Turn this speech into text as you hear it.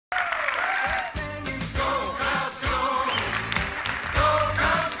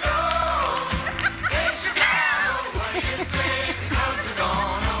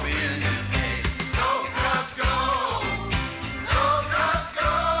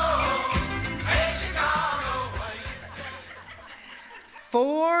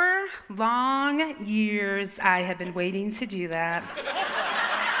4 long years I have been waiting to do that. You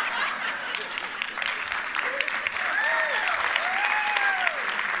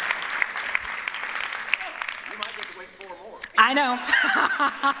might get to wait 4 more. I know.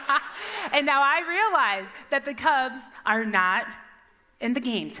 And now I realize that the Cubs are not in the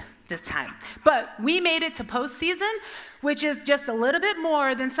games this time. But we made it to postseason, which is just a little bit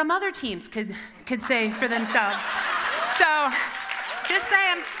more than some other teams could say for themselves. So, just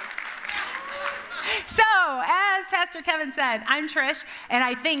saying. So, as Pastor Kevin said, I'm Trish, and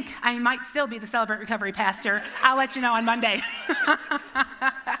I think I might still be the Celebrate Recovery pastor. I'll let you know on Monday.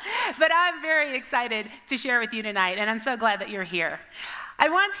 But I'm very excited to share with you tonight, and I'm so glad that you're here. I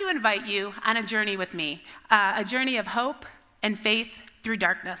want to invite you on a journey with me, a journey of hope and faith through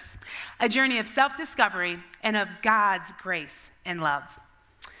darkness, a journey of self-discovery and of God's grace and love.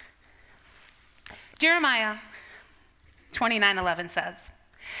 Jeremiah 29:11 says,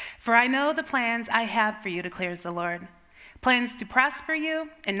 "For I know the plans I have for you, declares the Lord, plans to prosper you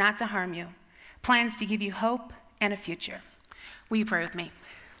and not to harm you, plans to give you hope and a future." Will you pray with me?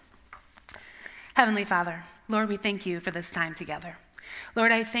 Heavenly Father, Lord, we thank you for this time together.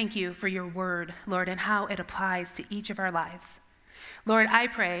 Lord, I thank you for your word, Lord, and how it applies to each of our lives. Lord, I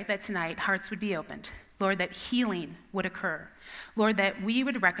pray that tonight hearts would be opened. Lord, that healing would occur. Lord, that we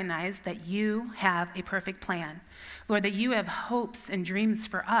would recognize that you have a perfect plan. Lord, that you have hopes and dreams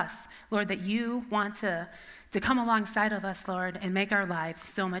for us. Lord, that you want to come alongside of us, Lord, and make our lives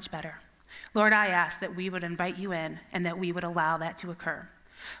so much better. Lord, I ask that we would invite you in and that we would allow that to occur.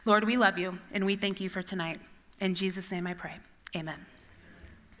 Lord, we love you and we thank you for tonight. In Jesus' name I pray. Amen.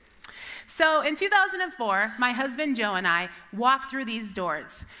 So in 2004, my husband Joe and I walked through these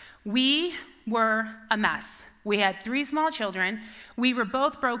doors. We were a mess. We had 3 small children. We were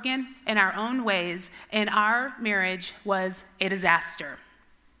both broken in our own ways, and our marriage was a disaster.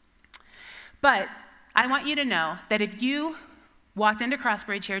 But I want you to know that if you walked into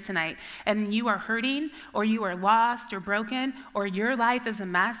Crossbridge here tonight and you are hurting or you are lost or broken or your life is a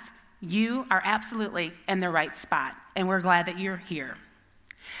mess, you are absolutely in the right spot, and we're glad that you're here.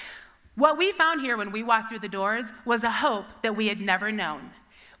 What we found here when we walked through the doors was a hope that we had never known.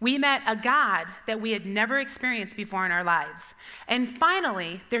 We met a God that we had never experienced before in our lives. And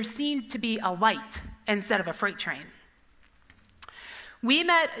finally, there seemed to be a light instead of a freight train. We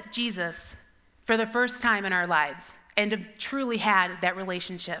met Jesus for the first time in our lives and have truly had that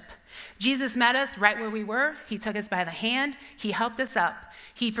relationship. Jesus met us right where we were. He took us by the hand. He helped us up.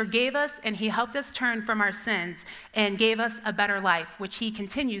 He forgave us, and he helped us turn from our sins and gave us a better life, which he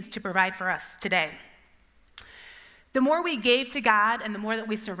continues to provide for us today. The more we gave to God and the more that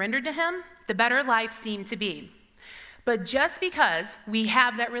we surrendered to him, the better life seemed to be. But just because we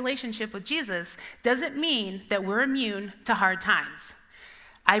have that relationship with Jesus doesn't mean that we're immune to hard times.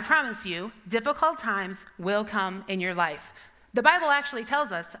 I promise you, difficult times will come in your life. The Bible actually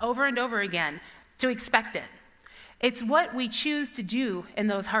tells us over and over again to expect it. It's what we choose to do in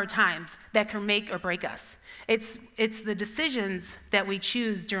those hard times that can make or break us. It's the decisions that we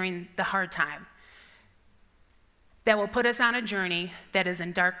choose during the hard time that will put us on a journey that is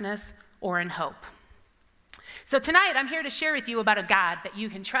in darkness or in hope. So tonight, I'm here to share with you about a God that you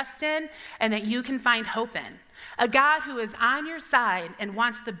can trust in and that you can find hope in. A God who is on your side and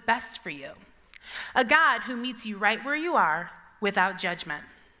wants the best for you. A God who meets you right where you are without judgment.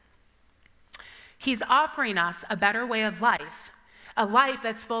 He's offering us a better way of life, a life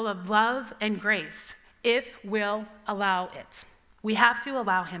that's full of love and grace, if we'll allow it. We have to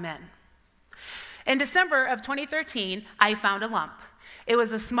allow him in. In December of 2013, I found a lump. It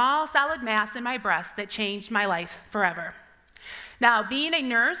was a small, solid mass in my breast that changed my life forever. Now, being a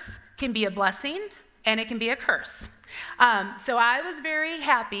nurse can be a blessing, and it can be a curse. So I was very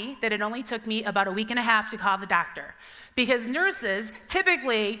happy that it only took me about a week and a half to call the doctor, because nurses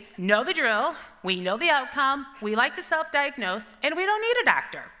typically know the drill, we know the outcome, we like to self-diagnose, and we don't need a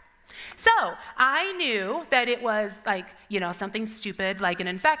doctor. So I knew that it was like, something stupid like an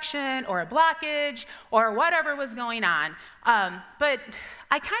infection or a blockage or whatever was going on. But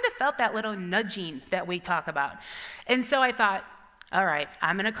I kind of felt that little nudging that we talk about. And so I thought, all right,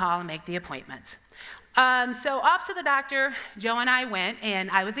 I'm going to call and make the appointment. So off to the doctor, Joe and I went, and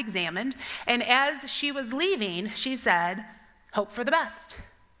I was examined. And as she was leaving, she said, "Hope for the best."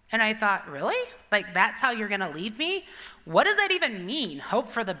 And I thought, really? Like, that's how you're going to leave me? What does that even mean, hope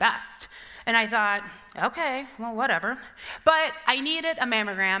for the best? And I thought, okay, well, whatever. But I needed a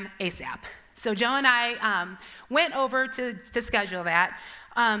mammogram ASAP. So Joe and I went over to schedule that.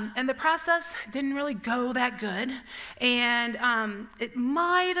 And the process didn't really go that good. And it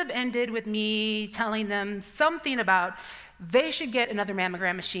might have ended with me telling them something about they should get another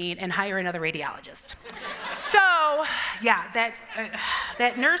mammogram machine and hire another radiologist. So, yeah,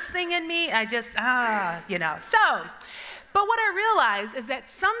 that nurse thing in me, I just, So, but what I realize is that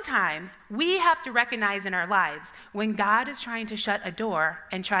sometimes we have to recognize in our lives when God is trying to shut a door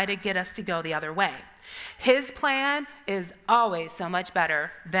and try to get us to go the other way. His plan is always so much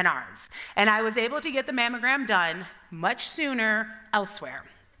better than ours. And I was able to get the mammogram done much sooner elsewhere.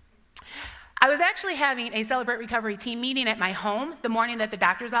 I was actually having a Celebrate Recovery team meeting at my home the morning that the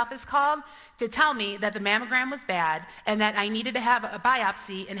doctor's office called to tell me that the mammogram was bad and that I needed to have a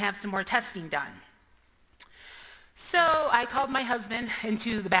biopsy and have some more testing done. So I called my husband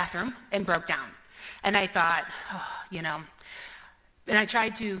into the bathroom and broke down. And I thought, and I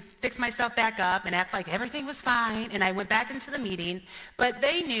tried to fix myself back up and act like everything was fine, and I went back into the meeting, but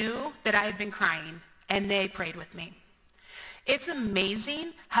they knew that I had been crying, and they prayed with me. It's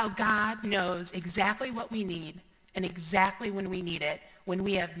amazing how God knows exactly what we need and exactly when we need it, when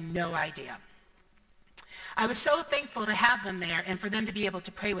we have no idea. I was so thankful to have them there and for them to be able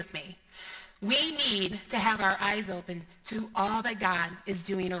to pray with me. We need to have our eyes open to all that God is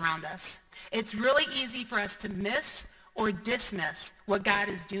doing around us. It's really easy for us to miss or dismiss what God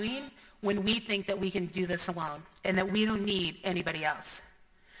is doing when we think that we can do this alone and that we don't need anybody else.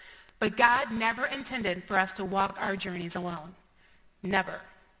 But God never intended for us to walk our journeys alone. Never.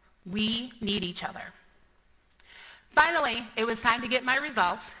 We need each other. Finally, it was time to get my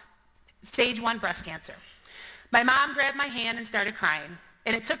results. Stage 1 breast cancer. My mom grabbed my hand and started crying.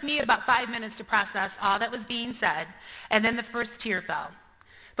 And it took me about 5 minutes to process all that was being said, and then the first tear fell.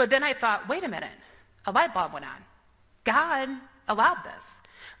 But then I thought, wait a minute, a light bulb went on. God allowed this.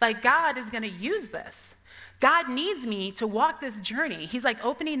 Like, God is going to use this. God needs me to walk this journey. He's like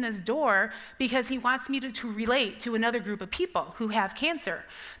opening this door because he wants me to relate to another group of people who have cancer.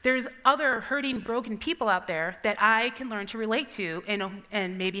 There's other hurting, broken people out there that I can learn to relate to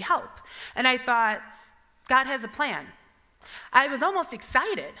and maybe help. And I thought, God has a plan. I was almost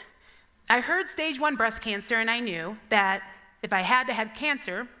excited. I heard stage 1 breast cancer, and I knew that if I had to have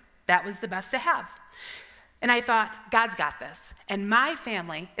cancer, that was the best to have. And I thought, God's got this. And my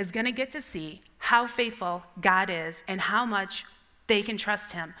family is going to get to see how faithful God is and how much they can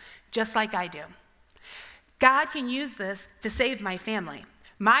trust him, just like I do. God can use this to save my family.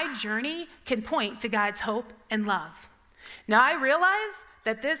 My journey can point to God's hope and love. Now, I realize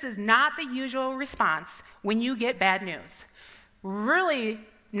that this is not the usual response when you get bad news. Really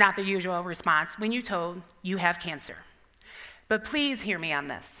not the usual response when you're told you have cancer. But please hear me on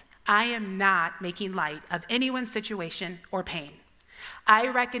this. I am not making light of anyone's situation or pain. I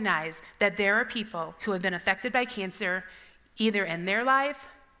recognize that there are people who have been affected by cancer either in their life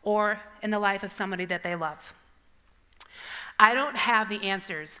or in the life of somebody that they love. I don't have the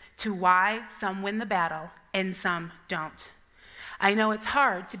answers to why some win the battle and some don't. I know it's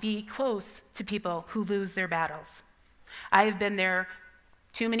hard to be close to people who lose their battles. I have been there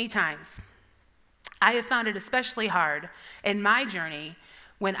too many times. I have found it especially hard in my journey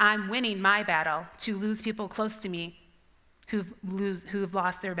when I'm winning my battle to lose people close to me who've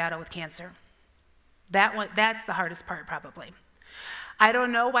lost their battle with cancer. That's the hardest part, probably. I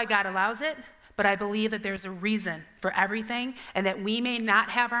don't know why God allows it, but I believe that there's a reason for everything and that we may not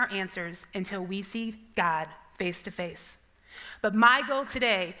have our answers until we see God face to face. But my goal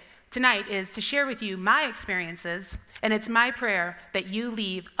tonight is to share with you my experiences, and it's my prayer that you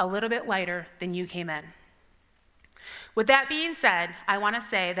leave a little bit lighter than you came in. With that being said, I want to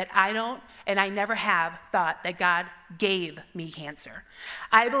say that I don't, and I never have thought that God gave me cancer.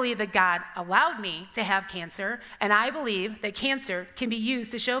 I believe that God allowed me to have cancer, and I believe that cancer can be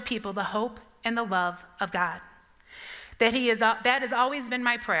used to show people the hope and the love of God. That has always been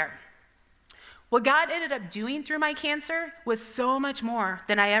my prayer. What God ended up doing through my cancer was so much more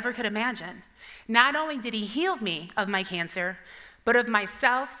than I ever could imagine. Not only did he heal me of my cancer, but of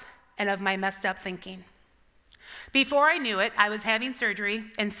myself and of my messed up thinking. Before I knew it, I was having surgery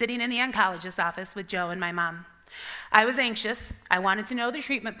and sitting in the oncologist's office with Joe and my mom. I was anxious. I wanted to know the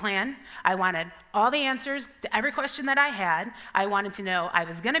treatment plan. I wanted all the answers to every question that I had. I wanted to know I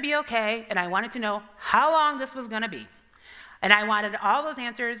was going to be okay, and I wanted to know how long this was going to be. And I wanted all those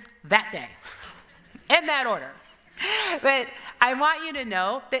answers that day, in that order. But I want you to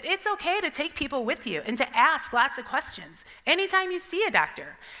know that it's okay to take people with you and to ask lots of questions anytime you see a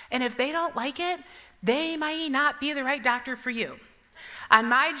doctor. And if they don't like it, they might not be the right doctor for you. On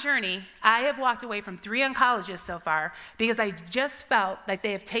my journey, I have walked away from 3 oncologists so far because I just felt like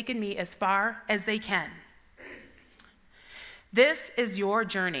they have taken me as far as they can. This is your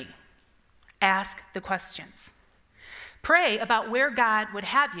journey. Ask the questions. Pray about where God would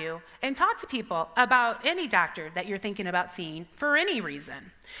have you and talk to people about any doctor that you're thinking about seeing for any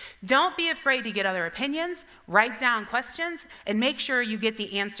reason. Don't be afraid to get other opinions, write down questions, and make sure you get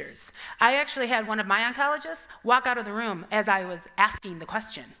the answers. I actually had one of my oncologists walk out of the room as I was asking the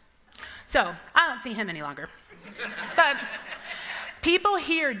question. So I don't see him any longer. But people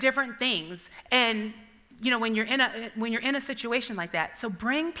hear different things, and when you're in a situation like that, so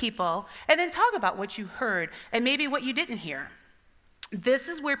bring people and then talk about what you heard and maybe what you didn't hear. This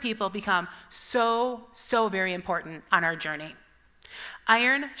is where people become so very important on our journey.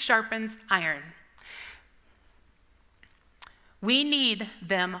 Iron sharpens iron. We need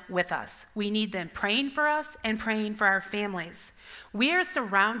them with us. We need them praying for us and praying for our families. We are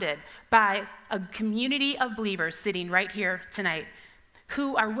surrounded by a community of believers sitting right here tonight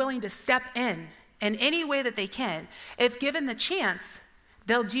who are willing to step in any way that they can. If given the chance,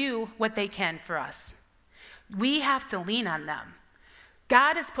 they'll do what they can for us. We have to lean on them.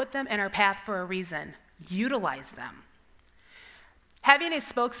 God has put them in our path for a reason. Utilize them. Having a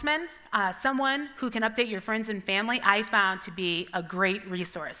spokesman, someone who can update your friends and family, I found to be a great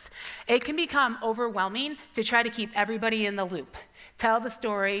resource. It can become overwhelming to try to keep everybody in the loop. Tell the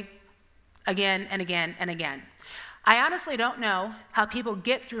story again and again and again. I honestly don't know how people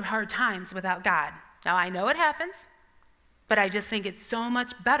get through hard times without God. Now, I know it happens, but I just think it's so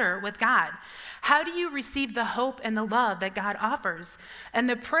much better with God. How do you receive the hope and the love that God offers and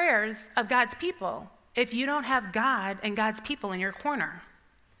the prayers of God's people if you don't have God and God's people in your corner?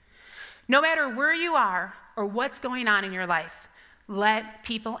 No matter where you are or what's going on in your life, let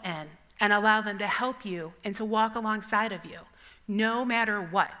people in and allow them to help you and to walk alongside of you, no matter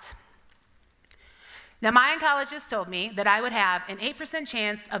what. Now, my oncologist told me that I would have an 8%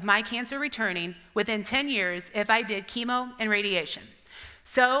 chance of my cancer returning within 10 years if I did chemo and radiation.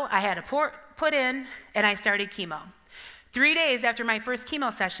 So I had to put in, and I started chemo. 3 days after my first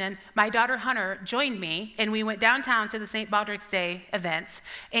chemo session, my daughter Hunter joined me, and we went downtown to the St. Baldrick's Day events,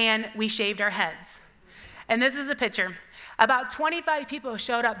 and we shaved our heads. And this is a picture. About 25 people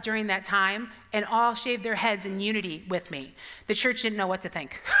showed up during that time and all shaved their heads in unity with me. The church didn't know what to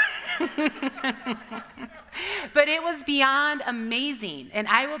think. But it was beyond amazing, and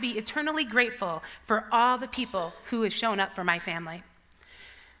I will be eternally grateful for all the people who have shown up for my family.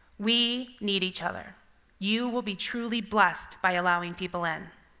 We need each other. You will be truly blessed by allowing people in.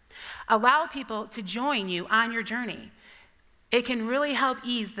 Allow people to join you on your journey. It can really help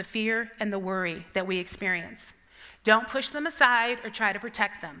ease the fear and the worry that we experience. Don't push them aside or try to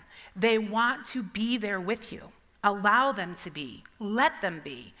protect them. They want to be there with you. Allow them to be. Let them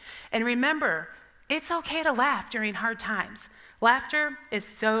be. And remember, it's okay to laugh during hard times. Laughter is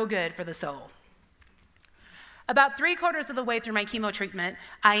so good for the soul. About 3/4 of the way through my chemo treatment,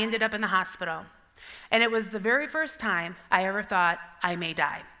 I ended up in the hospital. And it was the very first time I ever thought I may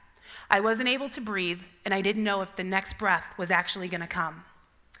die. I wasn't able to breathe, and I didn't know if the next breath was actually going to come.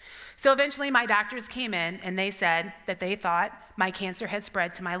 So eventually my doctors came in, and they said that they thought my cancer had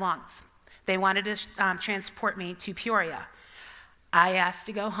spread to my lungs. They wanted to transport me to Peoria. I asked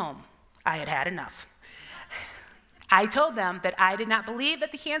to go home. I had had enough. I told them that I did not believe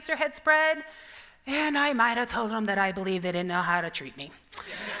that the cancer had spread, and I might have told them that I believed they didn't know how to treat me.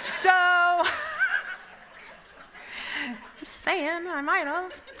 So, just saying, I might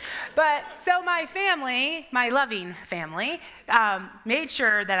have. But so my family, my loving family, made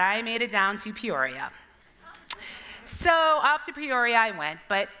sure that I made it down to Peoria. So off to Peoria I went,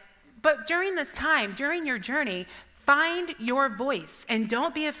 but during this time, during your journey, find your voice and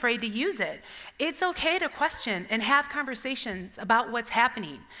don't be afraid to use it. It's okay to question and have conversations about what's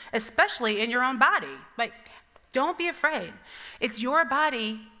happening, especially in your own body. Like, don't be afraid. It's your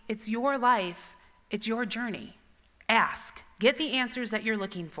body, it's your life, it's your journey. Ask. Get the answers that you're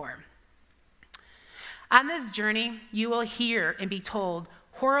looking for. On this journey, you will hear and be told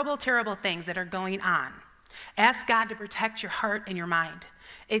horrible, terrible things that are going on. Ask God to protect your heart and your mind.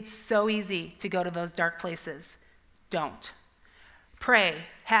 It's so easy to go to those dark places. Don't. Pray.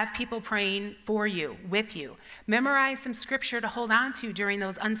 Have people praying for you, with you. Memorize some scripture to hold on to during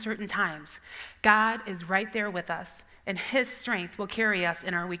those uncertain times. God is right there with us, and his strength will carry us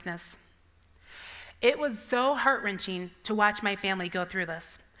in our weakness. It was so heart-wrenching to watch my family go through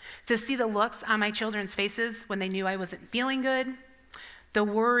this, to see the looks on my children's faces when they knew I wasn't feeling good, the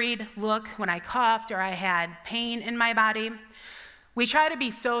worried look when I coughed or I had pain in my body. We try to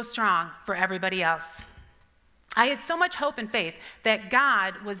be so strong for everybody else. I had so much hope and faith that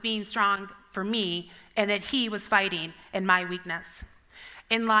God was being strong for me and that he was fighting in my weakness.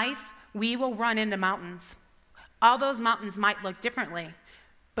 In life, we will run into mountains. All those mountains might look differently,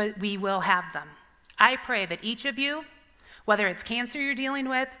 but we will have them. I pray that each of you, whether it's cancer you're dealing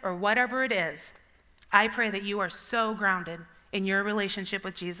with or whatever it is, I pray that you are so grounded in your relationship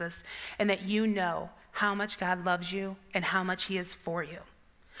with Jesus and that you know how much God loves you and how much he is for you.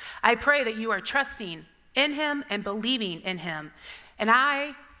 I pray that you are trusting in him and believing in him. And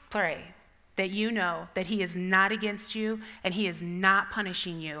I pray that you know that he is not against you and he is not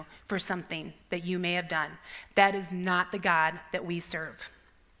punishing you for something that you may have done. That is not the God that we serve.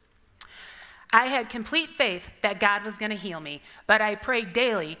 I had complete faith that God was going to heal me, but I prayed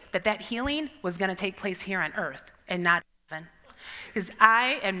daily that that healing was going to take place here on earth and not in heaven. Because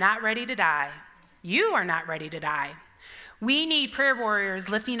I am not ready to die. You are not ready to die. We need prayer warriors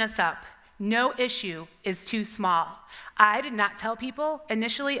lifting us up. No issue is too small. I did not tell people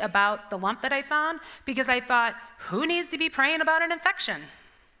initially about the lump that I found because I thought, who needs to be praying about an infection?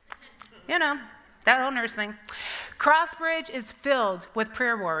 You know, that old nurse thing. Crossbridge is filled with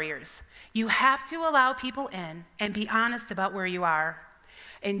prayer warriors. You have to allow people in and be honest about where you are.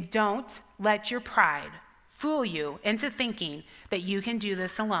 And don't let your pride fool you into thinking that you can do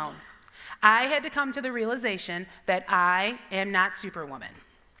this alone. I had to come to the realization that I am not Superwoman.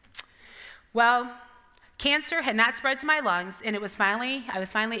 Well, cancer had not spread to my lungs, and I was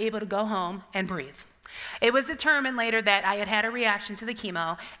finally able to go home and breathe. It was determined later that I had had a reaction to the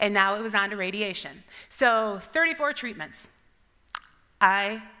chemo, and now it was on to radiation. So 34 treatments.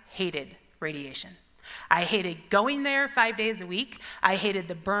 I hated radiation. I hated going there 5 days a week. I hated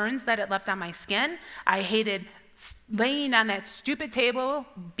the burns that it left on my skin. I hated laying on that stupid table,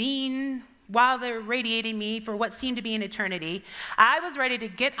 while they're radiating me for what seemed to be an eternity. I was ready to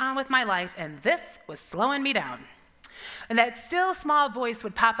get on with my life, and this was slowing me down. And that still small voice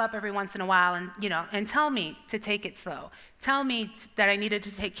would pop up every once in a while and tell me to take it slow. Tell me that I needed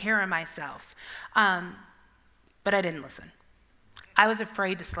to take care of myself. But I didn't listen. I was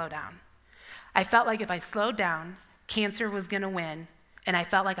afraid to slow down. I felt like if I slowed down, cancer was going to win, and I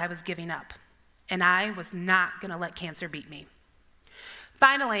felt like I was giving up. And I was not going to let cancer beat me.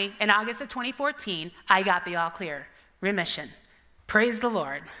 Finally, in August of 2014, I got the all clear, remission. Praise the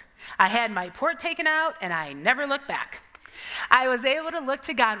Lord. I had my port taken out, and I never looked back. I was able to look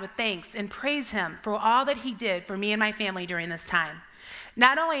to God with thanks and praise him for all that he did for me and my family during this time.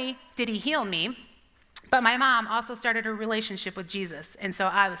 Not only did he heal me, but my mom also started a relationship with Jesus, and so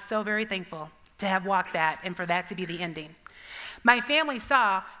I was so very thankful to have walked that and for that to be the ending. My family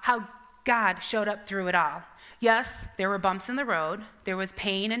saw how God showed up through it all. Yes, there were bumps in the road, there was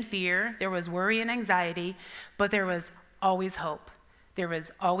pain and fear, there was worry and anxiety, but there was always hope. There was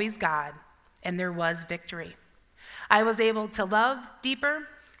always God, and there was victory. I was able to love deeper,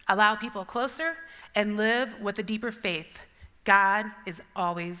 allow people closer, and live with a deeper faith. God is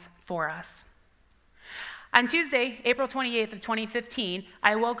always for us. On Tuesday, April 28th of 2015,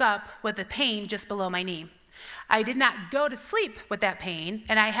 I woke up with a pain just below my knee. I did not go to sleep with that pain,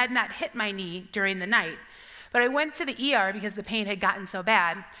 and I had not hit my knee during the night. But I went to the ER because the pain had gotten so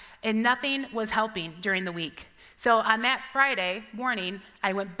bad, and nothing was helping during the week. So on that Friday morning,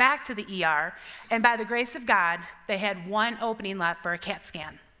 I went back to the ER, and by the grace of God, they had one opening left for a CAT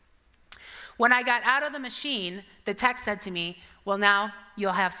scan. When I got out of the machine, the tech said to me, well, now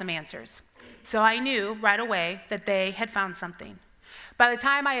you'll have some answers. So I knew right away that they had found something. By the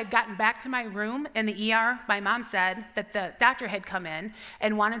time I had gotten back to my room in the ER, my mom said that the doctor had come in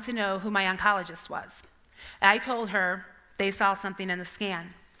and wanted to know who my oncologist was. And I told her they saw something in the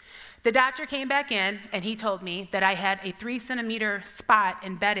scan. The doctor came back in and he told me that I had a 3-centimeter spot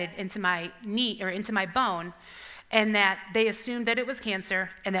embedded into my knee or into my bone, and that they assumed that it was cancer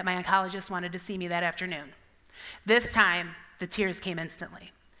and that my oncologist wanted to see me that afternoon. This time, the tears came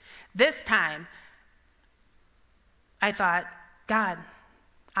instantly. This time, I thought, God,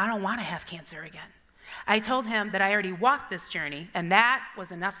 I don't want to have cancer again. I told him that I already walked this journey, and that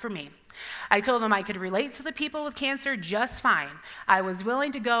was enough for me. I told him I could relate to the people with cancer just fine. I was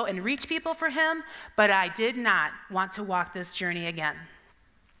willing to go and reach people for him, but I did not want to walk this journey again.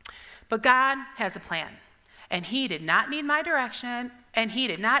 But God has a plan, and he did not need my direction, and he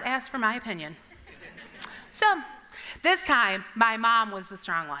did not ask for my opinion. So, this time, my mom was the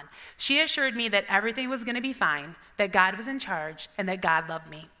strong one. She assured me that everything was going to be fine, that God was in charge, and that God loved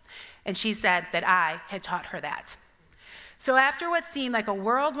me. And she said that I had taught her that. So after what seemed like a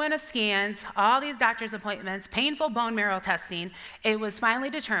whirlwind of scans, all these doctor's appointments, painful bone marrow testing, it was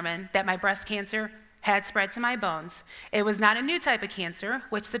finally determined that my breast cancer had spread to my bones. It was not a new type of cancer,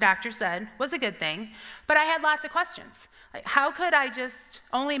 which the doctor said was a good thing, but I had lots of questions. Like, how could I just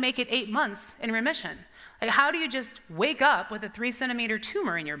only make it 8 months in remission? Like, how do you just wake up with a 3-centimeter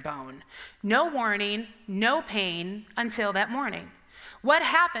tumor in your bone? No warning, no pain until that morning. What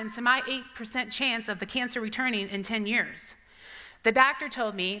happened to my 8% chance of the cancer returning in 10 years? The doctor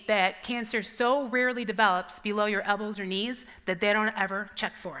told me that cancer so rarely develops below your elbows or knees that they don't ever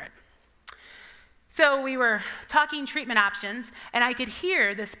check for it. So we were talking treatment options, and I could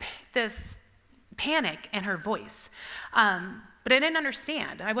hear this panic in her voice. But I didn't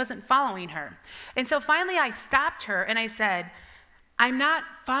understand. I wasn't following her. And so finally I stopped her and I said, I'm not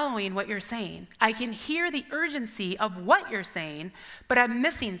following what you're saying. I can hear the urgency of what you're saying, but I'm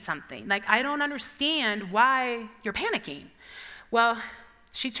missing something. Like, I don't understand why you're panicking. Well,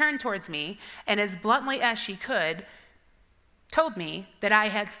 she turned towards me and as bluntly as she could, told me that I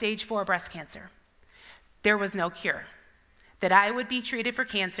had stage 4 breast cancer. There was no cure, that I would be treated for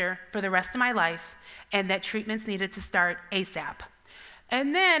cancer for the rest of my life, and that treatments needed to start ASAP.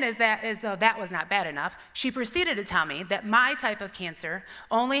 And then, as though that was not bad enough, she proceeded to tell me that my type of cancer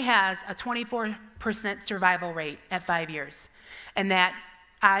only has a 24% survival rate at 5 years, and that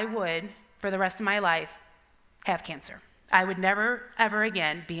I would, for the rest of my life, have cancer. I would never, ever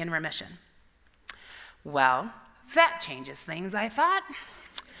again be in remission. Well, that changes things, I thought.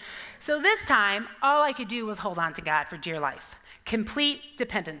 So this time, all I could do was hold on to God for dear life. Complete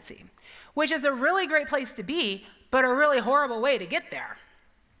dependency, which is a really great place to be, but a really horrible way to get there.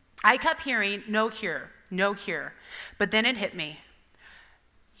 I kept hearing, no cure, no cure. But then it hit me.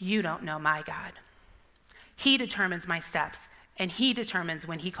 You don't know my God. He determines my steps, and he determines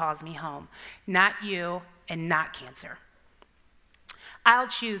when he calls me home, not you and not cancer. I'll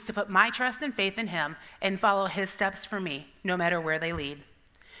choose to put my trust and faith in him and follow his steps for me, no matter where they lead.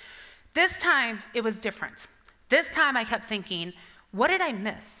 This time, it was different. This time, I kept thinking, what did I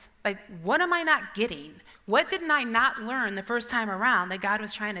miss? Like, what am I not getting? What didn't I not learn the first time around that God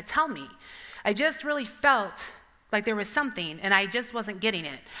was trying to tell me? I just really felt like there was something, and I just wasn't getting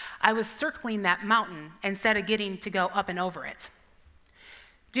it. I was circling that mountain instead of getting to go up and over it.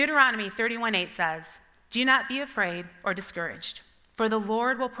 Deuteronomy 31:8 says, do not be afraid or discouraged, for the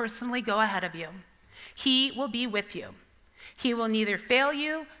Lord will personally go ahead of you. He will be with you. He will neither fail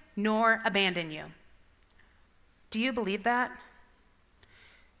you nor abandon you. Do you believe that?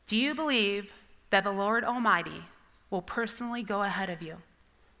 Do you believe that the Lord Almighty will personally go ahead of you,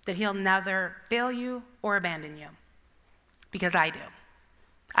 that he'll neither fail you or abandon you? Because I do.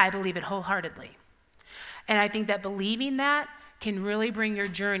 I believe it wholeheartedly. And I think that believing that can really bring your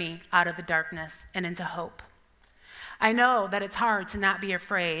journey out of the darkness and into hope. I know that it's hard to not be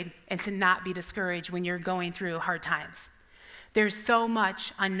afraid and to not be discouraged when you're going through hard times. There's so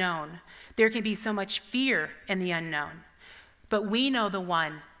much unknown. There can be so much fear in the unknown. But we know the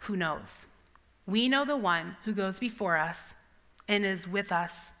one who knows. We know the one who goes before us and is with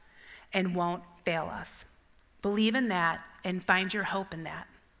us and won't fail us. Believe in that and find your hope in that.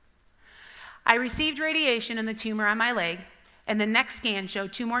 I received radiation in the tumor on my leg, and the next scan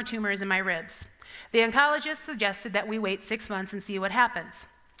showed 2 more tumors in my ribs. The oncologist suggested that we wait 6 months and see what happens.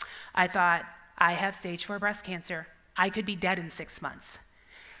 I thought, I have stage 4 breast cancer. I could be dead in 6 months.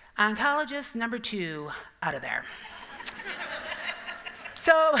 Oncologist number 2, out of there.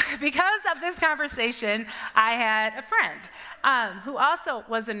 So because of this conversation, I had a friend who also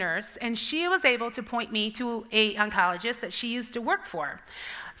was a nurse, and she was able to point me to an oncologist that she used to work for.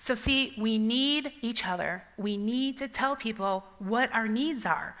 So see, we need each other. We need to tell people what our needs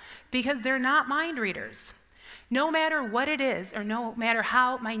are, because they're not mind readers, no matter what it is or no matter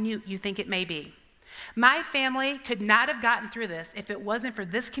how minute you think it may be. My family could not have gotten through this if it wasn't for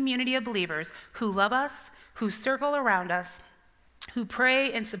this community of believers who love us, who circle around us, who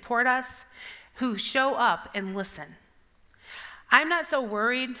pray and support us, who show up and listen. I'm not so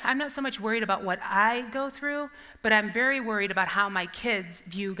much worried about what I go through, but I'm very worried about how my kids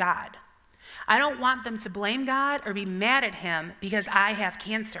view God. I don't want them to blame God or be mad at him because I have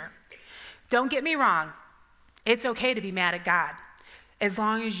cancer. Don't get me wrong. It's okay to be mad at God as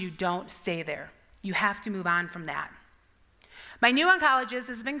long as you don't stay there. You have to move on from that. My new oncologist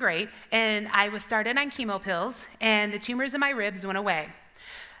has been great, and I was started on chemo pills, and the tumors in my ribs went away.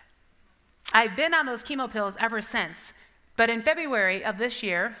 I've been on those chemo pills ever since, but in February of this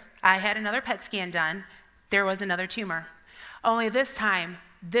year, I had another PET scan done. There was another tumor. Only this time,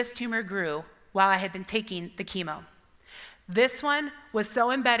 this tumor grew while I had been taking the chemo. This one was so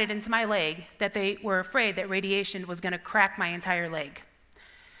embedded into my leg that they were afraid that radiation was going to crack my entire leg.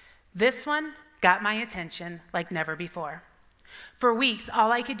 This one got my attention like never before. For weeks,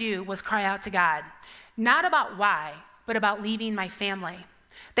 all I could do was cry out to God, not about why, but about leaving my family.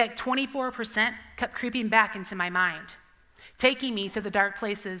 That 24% kept creeping back into my mind, taking me to the dark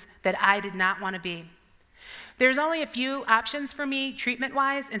places that I did not want to be. There's only a few options for me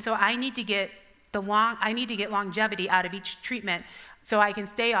treatment-wise, and so I need to get longevity out of each treatment so I can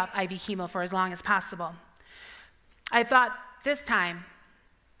stay off IV chemo for as long as possible. I thought this time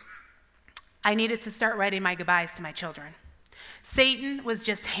I needed to start writing my goodbyes to my children. Satan was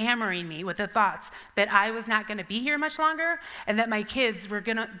just hammering me with the thoughts that I was not going to be here much longer and that my kids were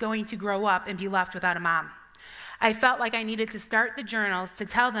going to grow up and be left without a mom. I felt like I needed to start the journals to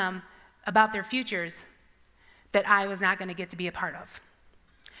tell them about their futures that I was not going to get to be a part of.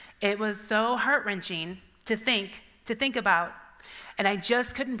 It was so heart-wrenching to think about, and I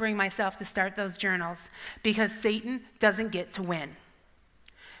just couldn't bring myself to start those journals because Satan doesn't get to win.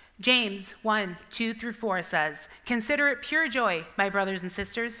 James 1:2-4 says, "Consider it pure joy, my brothers and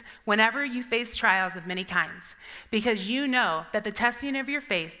sisters, whenever you face trials of many kinds, because you know that the testing of your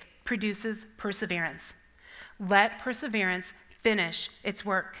faith produces perseverance. Let perseverance finish its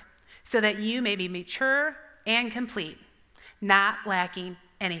work, so that you may be mature and complete, not lacking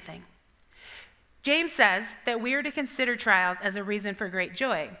anything." James says that we are to consider trials as a reason for great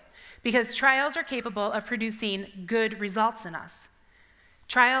joy, because trials are capable of producing good results in us.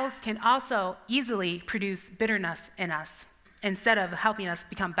 Trials can also easily produce bitterness in us instead of helping us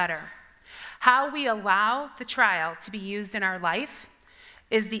become better. How we allow the trial to be used in our life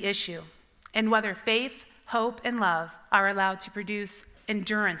is the issue, and whether faith, hope, and love are allowed to produce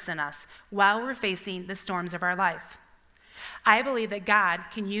endurance in us while we're facing the storms of our life. I believe that God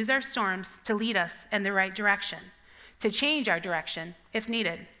can use our storms to lead us in the right direction, to change our direction if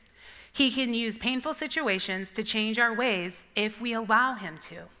needed. He can use painful situations to change our ways if we allow him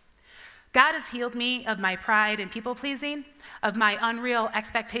to. God has healed me of my pride and people-pleasing, of my unreal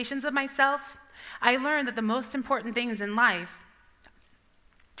expectations of myself. I learned what the most important things in my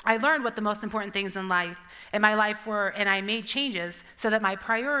life were, and I made changes so that my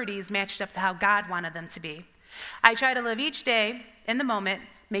priorities matched up to how God wanted them to be. I try to live each day in the moment,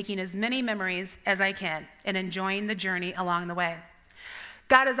 making as many memories as I can and enjoying the journey along the way.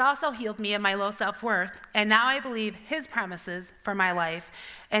 God has also healed me of my low self-worth, and now I believe his promises for my life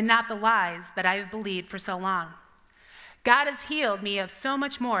and not the lies that I have believed for so long. God has healed me of so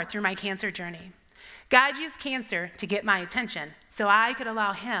much more through my cancer journey. God used cancer to get my attention so I could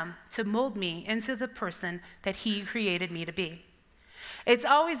allow him to mold me into the person that he created me to be. It's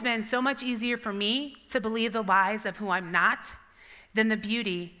always been so much easier for me to believe the lies of who I'm not than the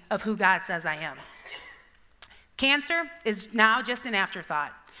beauty of who God says I am. Cancer is now just an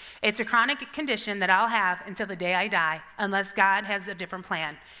afterthought. It's a chronic condition that I'll have until the day I die, unless God has a different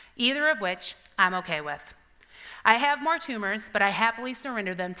plan, either of which I'm okay with. I have more tumors, but I happily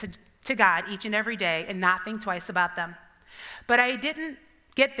surrender them to God each and every day and not think twice about them. But I didn't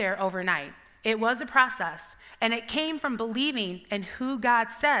get there overnight. It was a process, and it came from believing in who God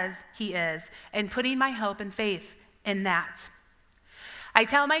says he is and putting my hope and faith in that. I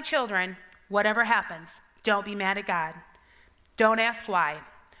tell my children, whatever happens, don't be mad at God. Don't ask why.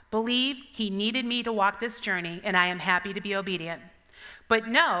 Believe he needed me to walk this journey, and I am happy to be obedient. But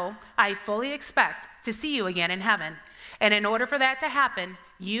no, I fully expect to see you again in heaven. And in order for that to happen,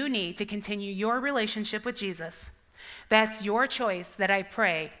 you need to continue your relationship with Jesus. That's your choice that I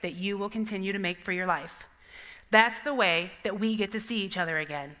pray that you will continue to make for your life. That's the way that we get to see each other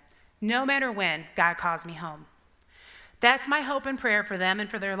again, no matter when God calls me home. That's my hope and prayer for them and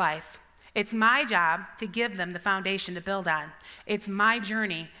for their life. It's my job to give them the foundation to build on. It's my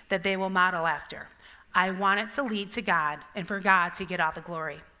journey that they will model after. I want it to lead to God and for God to get all the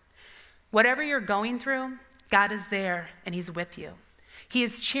glory. Whatever you're going through, God is there and he's with you. He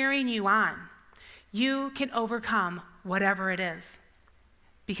is cheering you on. You can overcome whatever it is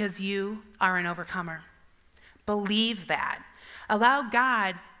because you are an overcomer. Believe that. Allow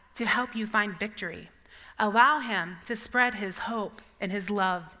God to help you find victory. Allow him to spread his hope and his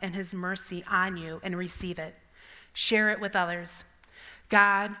love and his mercy on you and receive it. Share it with others.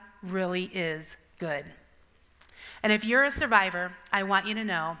 God really is good. And if you're a survivor, I want you to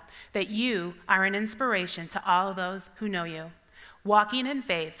know that you are an inspiration to all of those who know you, walking in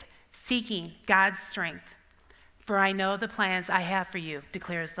faith, seeking God's strength. For I know the plans I have for you,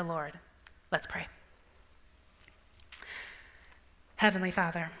 declares the Lord. Let's pray. Heavenly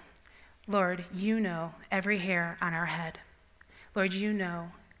Father, Lord, you know every hair on our head. Lord, you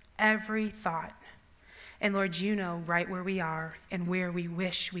know every thought. And Lord, you know right where we are and where we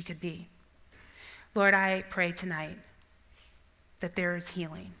wish we could be. Lord, I pray tonight that there is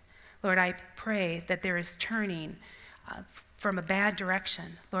healing. Lord, I pray that there is turning from a bad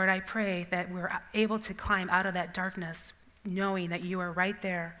direction. Lord, I pray that we're able to climb out of that darkness knowing that you are right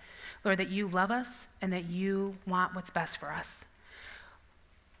there. Lord, that you love us and that you want what's best for us.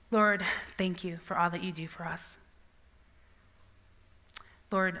 Lord, thank you for all that you do for us.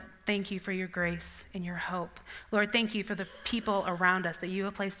 Lord, thank you for your grace and your hope. Lord, thank you for the people around us that you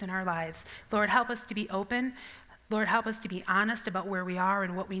have placed in our lives. Lord, help us to be open. Lord, help us to be honest about where we are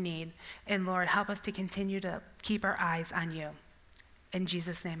and what we need. And Lord, help us to continue to keep our eyes on you. In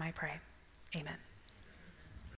Jesus' name I pray. Amen.